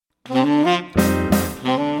Hi,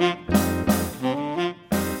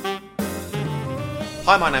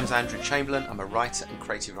 my name's Andrew Chamberlain. I'm a writer and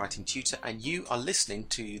creative writing tutor, and you are listening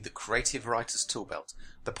to the Creative Writer's Toolbelt,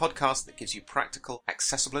 the podcast that gives you practical,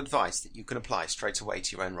 accessible advice that you can apply straight away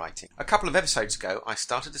to your own writing. A couple of episodes ago, I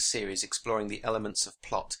started a series exploring the elements of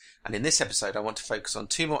plot, and in this episode I want to focus on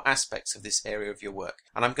two more aspects of this area of your work,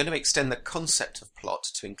 and I'm going to extend the concept of plot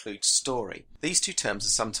to include story. These two terms are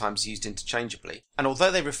sometimes used interchangeably, and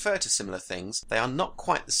although they refer to similar things, they are not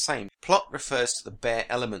quite the same. Plot refers to the bare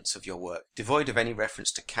elements of your work, devoid of any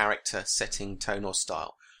reference to character, setting, tone or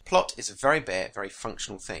style. Plot is a very bare, very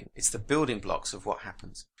functional thing. It's the building blocks of what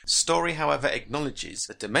happens. Story, however, acknowledges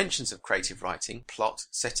that dimensions of creative writing, plot,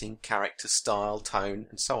 setting, character, style, tone,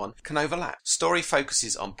 and so on, can overlap. Story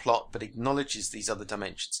focuses on plot but acknowledges these other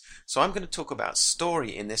dimensions. So I'm going to talk about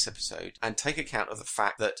story in this episode and take account of the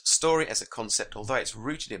fact that story as a concept, although it's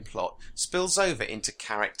rooted in plot, spills over into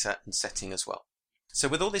character and setting as well. So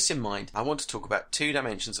with all this in mind, I want to talk about two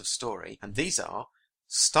dimensions of story, and these are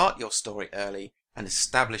start your story early and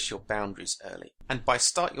establish your boundaries early. And by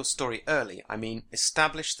start your story early, I mean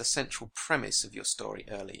establish the central premise of your story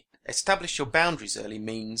early. Establish your boundaries early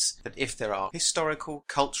means that if there are historical,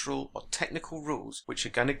 cultural or technical rules which are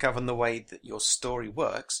going to govern the way that your story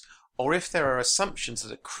works, or if there are assumptions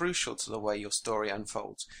that are crucial to the way your story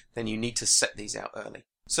unfolds, then you need to set these out early.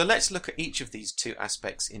 So let's look at each of these two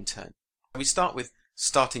aspects in turn. We start with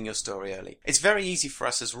starting your story early. It's very easy for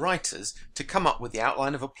us as writers to come up with the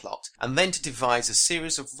outline of a plot and then to devise a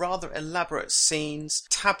series of rather elaborate scenes,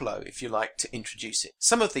 tableau if you like, to introduce it.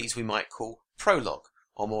 Some of these we might call prologue,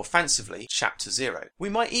 or more fancifully, chapter 0. We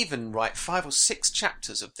might even write 5 or 6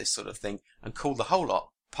 chapters of this sort of thing and call the whole lot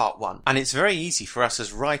Part 1. And it's very easy for us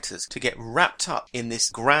as writers to get wrapped up in this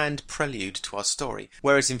grand prelude to our story,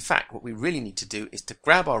 whereas in fact what we really need to do is to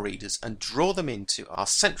grab our readers and draw them into our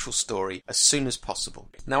central story as soon as possible.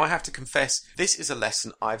 Now I have to confess, this is a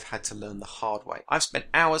lesson I've had to learn the hard way. I've spent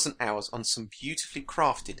hours and hours on some beautifully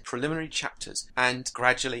crafted preliminary chapters, and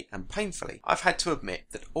gradually and painfully I've had to admit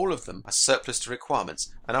that all of them are surplus to requirements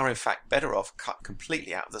and are in fact better off cut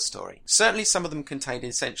completely out of the story. Certainly some of them contained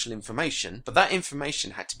essential information, but that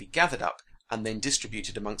information had to be gathered up and then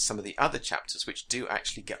distributed amongst some of the other chapters which do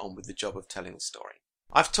actually get on with the job of telling the story.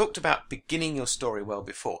 I've talked about beginning your story well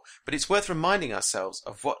before, but it's worth reminding ourselves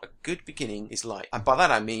of what a good beginning is like. And by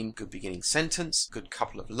that I mean good beginning sentence, good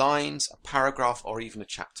couple of lines, a paragraph or even a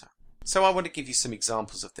chapter. So I want to give you some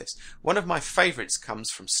examples of this. One of my favourites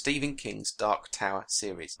comes from Stephen King's Dark Tower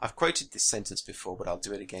series. I've quoted this sentence before, but I'll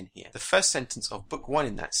do it again here. The first sentence of book 1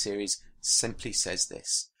 in that series simply says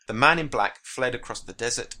this: "The man in black fled across the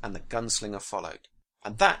desert and the gunslinger followed."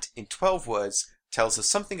 And that, in 12 words, tells us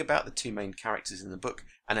something about the two main characters in the book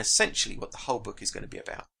and essentially what the whole book is going to be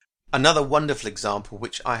about. Another wonderful example,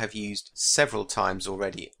 which I have used several times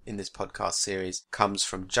already in this podcast series, comes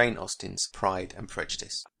from Jane Austen's Pride and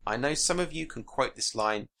Prejudice. I know some of you can quote this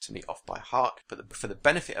line to me off by heart, but for the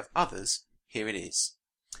benefit of others, here it is.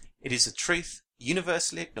 "It is a truth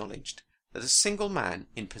universally acknowledged that a single man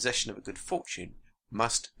in possession of a good fortune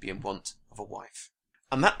must be in want of a wife."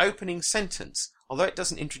 And that opening sentence, although it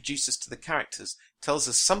doesn't introduce us to the characters, tells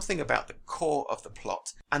us something about the core of the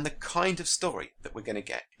plot and the kind of story that we're going to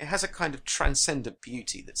get. It has a kind of transcendent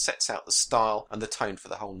beauty that sets out the style and the tone for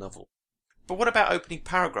the whole novel. But what about opening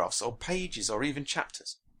paragraphs or pages or even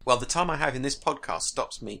chapters? Well, the time I have in this podcast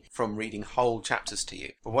stops me from reading whole chapters to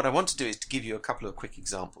you. But what I want to do is to give you a couple of quick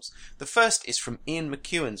examples. The first is from Ian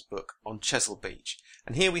McEwan's book on Chesil Beach.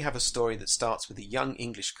 And here we have a story that starts with a young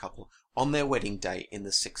English couple on their wedding day in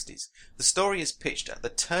the 60s. The story is pitched at the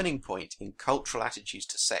turning point in cultural attitudes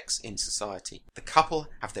to sex in society. The couple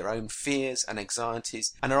have their own fears and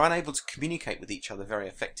anxieties and are unable to communicate with each other very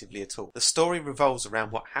effectively at all. The story revolves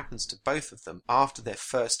around what happens to both of them after their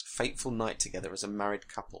first fateful night together as a married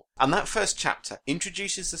couple. And that first chapter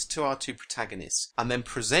introduces us to our two protagonists and then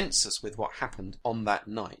presents us with what happened on that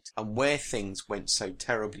night and where things went so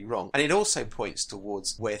terribly wrong. And it also points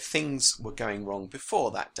towards where things were going wrong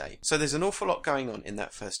before that day. So there's an awful lot going on in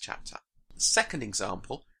that first chapter. The second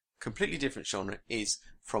example, completely different genre, is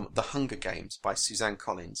from The Hunger Games by Suzanne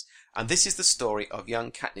Collins, and this is the story of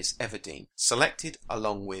young Katniss Everdeen, selected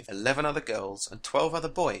along with 11 other girls and 12 other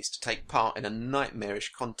boys to take part in a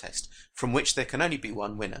nightmarish contest from which there can only be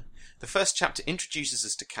one winner. The first chapter introduces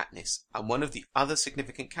us to Katniss and one of the other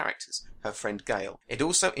significant characters, her friend Gale. It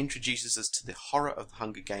also introduces us to the horror of the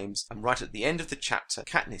Hunger Games, and right at the end of the chapter,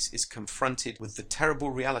 Katniss is confronted with the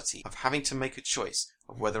terrible reality of having to make a choice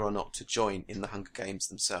of whether or not to join in the Hunger Games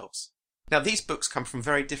themselves. Now, these books come from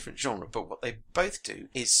very different genres, but what they both do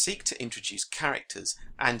is seek to introduce characters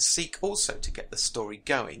and seek also to get the story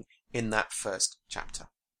going in that first chapter.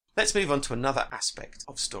 Let's move on to another aspect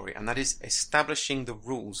of story, and that is establishing the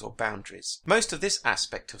rules or boundaries. Most of this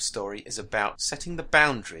aspect of story is about setting the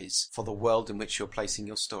boundaries for the world in which you're placing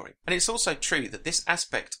your story. And it's also true that this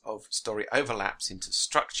aspect of story overlaps into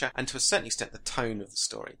structure and to a certain extent the tone of the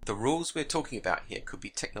story. The rules we're talking about here could be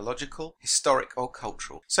technological, historic or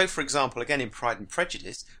cultural. So for example, again in Pride and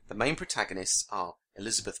Prejudice, the main protagonists are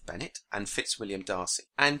Elizabeth Bennet and Fitzwilliam Darcy,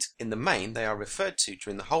 and in the main they are referred to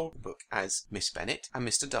during the whole book as Miss Bennet and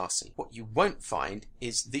Mr. Darcy. What you won't find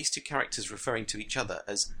is these two characters referring to each other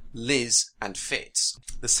as Liz and Fitz.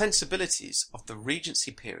 The sensibilities of the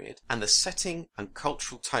Regency period and the setting and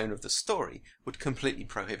cultural tone of the story would completely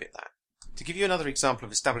prohibit that. To give you another example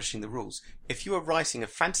of establishing the rules, if you were writing a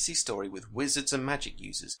fantasy story with wizards and magic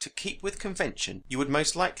users, to keep with convention, you would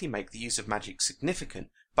most likely make the use of magic significant,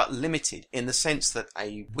 but limited in the sense that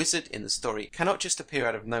a wizard in the story cannot just appear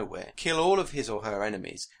out of nowhere, kill all of his or her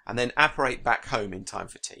enemies, and then apparate back home in time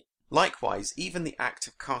for tea. Likewise, even the act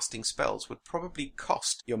of casting spells would probably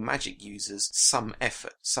cost your magic users some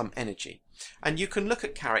effort, some energy. And you can look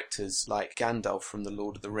at characters like Gandalf from The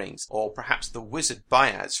Lord of the Rings, or perhaps the wizard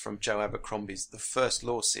Bayaz from Joe Abercrombie's The First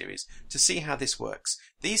Law series, to see how this works.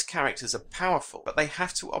 These characters are powerful, but they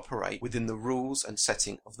have to operate within the rules and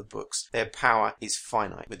setting of the books. Their power is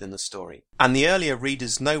finite within the story. And the earlier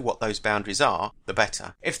readers know what those boundaries are, the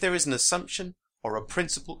better. If there is an assumption or a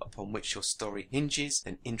principle upon which your story hinges,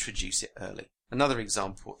 then introduce it early. Another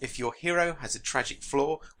example, if your hero has a tragic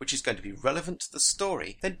flaw which is going to be relevant to the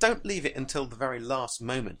story, then don't leave it until the very last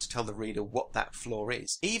moment to tell the reader what that flaw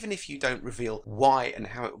is. Even if you don't reveal why and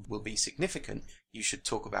how it will be significant, you should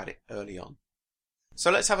talk about it early on. So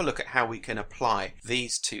let's have a look at how we can apply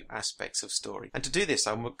these two aspects of story. And to do this,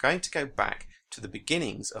 I'm going to go back to the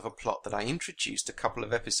beginnings of a plot that I introduced a couple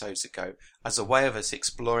of episodes ago as a way of us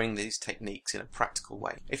exploring these techniques in a practical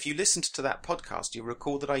way. If you listened to that podcast, you'll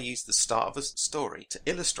recall that I used the start of a story to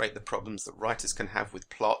illustrate the problems that writers can have with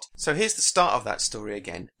plot. So here's the start of that story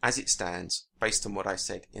again, as it stands, based on what I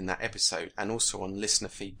said in that episode and also on listener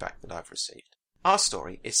feedback that I've received. Our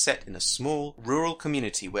story is set in a small, rural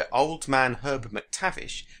community where old man Herb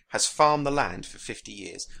McTavish has farmed the land for 50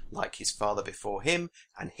 years, like his father before him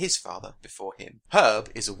and his father before him. Herb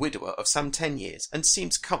is a widower of some 10 years and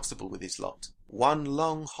seems comfortable with his lot. One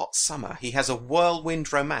long hot summer he has a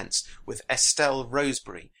whirlwind romance with Estelle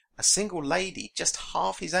Rosebery, a single lady just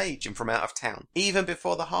half his age and from out of town. Even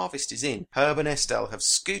before the harvest is in, Herb and Estelle have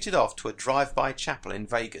scooted off to a drive-by chapel in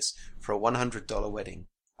Vegas for a $100 wedding.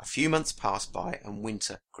 A few months pass by and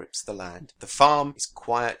winter grips the land. The farm is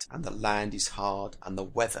quiet and the land is hard and the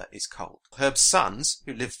weather is cold. Herb's sons,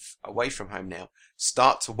 who live away from home now,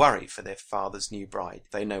 start to worry for their father's new bride.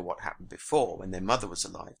 They know what happened before when their mother was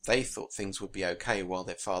alive. They thought things would be okay while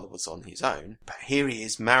their father was on his own, but here he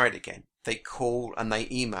is married again. They call and they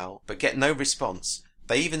email, but get no response.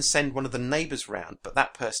 They even send one of the neighbours round, but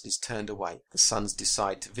that person is turned away. The sons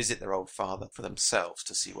decide to visit their old father for themselves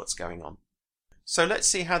to see what's going on. So let's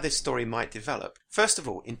see how this story might develop. First of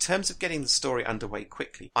all, in terms of getting the story underway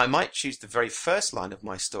quickly, I might choose the very first line of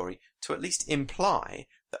my story to at least imply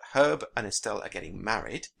that Herb and Estelle are getting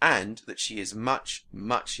married and that she is much,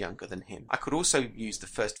 much younger than him. I could also use the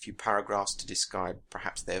first few paragraphs to describe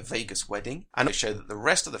perhaps their Vegas wedding and show that the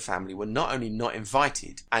rest of the family were not only not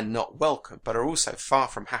invited and not welcome, but are also far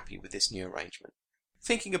from happy with this new arrangement.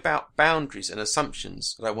 Thinking about boundaries and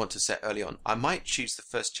assumptions that I want to set early on, I might choose the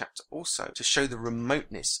first chapter also to show the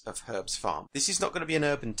remoteness of Herb's farm. This is not going to be an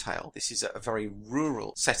urban tale. This is a very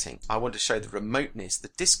rural setting. I want to show the remoteness, the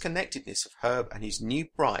disconnectedness of Herb and his new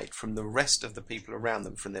bride from the rest of the people around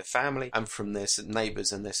them, from their family and from their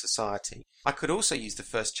neighbours and their society. I could also use the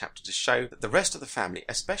first chapter to show that the rest of the family,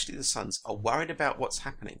 especially the sons, are worried about what's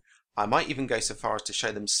happening. I might even go so far as to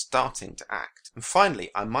show them starting to act. And finally,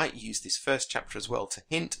 I might use this first chapter as well to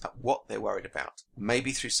hint at what they're worried about.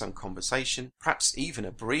 Maybe through some conversation, perhaps even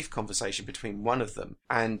a brief conversation between one of them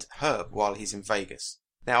and Herb while he's in Vegas.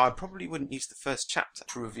 Now, I probably wouldn't use the first chapter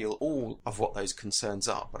to reveal all of what those concerns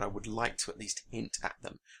are, but I would like to at least hint at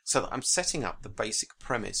them, so that I'm setting up the basic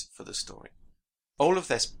premise for the story. All of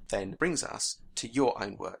this then brings us to your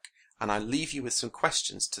own work, and I leave you with some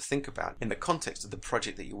questions to think about in the context of the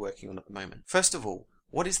project that you're working on at the moment. First of all,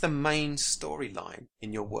 what is the main storyline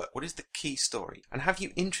in your work? What is the key story? And have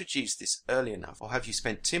you introduced this early enough, or have you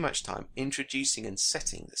spent too much time introducing and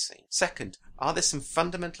setting the scene? Second, are there some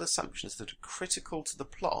fundamental assumptions that are critical to the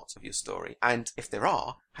plot of your story? And if there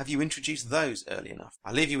are, have you introduced those early enough?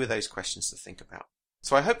 I'll leave you with those questions to think about.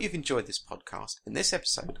 So I hope you've enjoyed this podcast. In this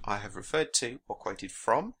episode, I have referred to or quoted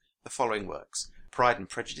from the following works: Pride and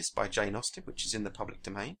Prejudice by Jane Austen, which is in the public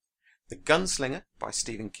domain; The Gunslinger by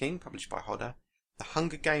Stephen King, published by Hodder. The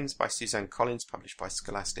Hunger Games by Suzanne Collins, published by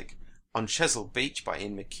Scholastic. On Chesil Beach by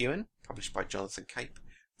Ian McEwan, published by Jonathan Cape.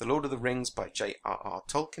 The Lord of the Rings by J.R.R.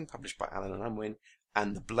 Tolkien, published by Allen and Unwin.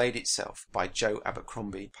 And The Blade Itself by Joe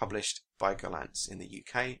Abercrombie, published by Gollancz in the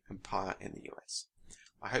UK and Pyre in the US.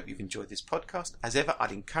 I hope you've enjoyed this podcast. As ever,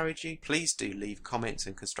 I'd encourage you, please do leave comments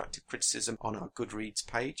and constructive criticism on our Goodreads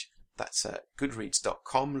page. That's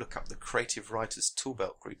goodreads.com. Look up the Creative Writers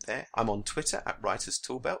Toolbelt group there. I'm on Twitter at Writers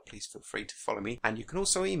Toolbelt. Please feel free to follow me. And you can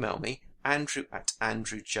also email me,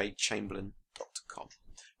 andrew@andrewjchamberlain.com.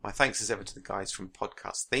 My thanks as ever to the guys from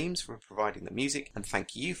Podcast Themes for providing the music, and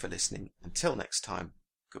thank you for listening. Until next time,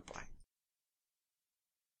 goodbye.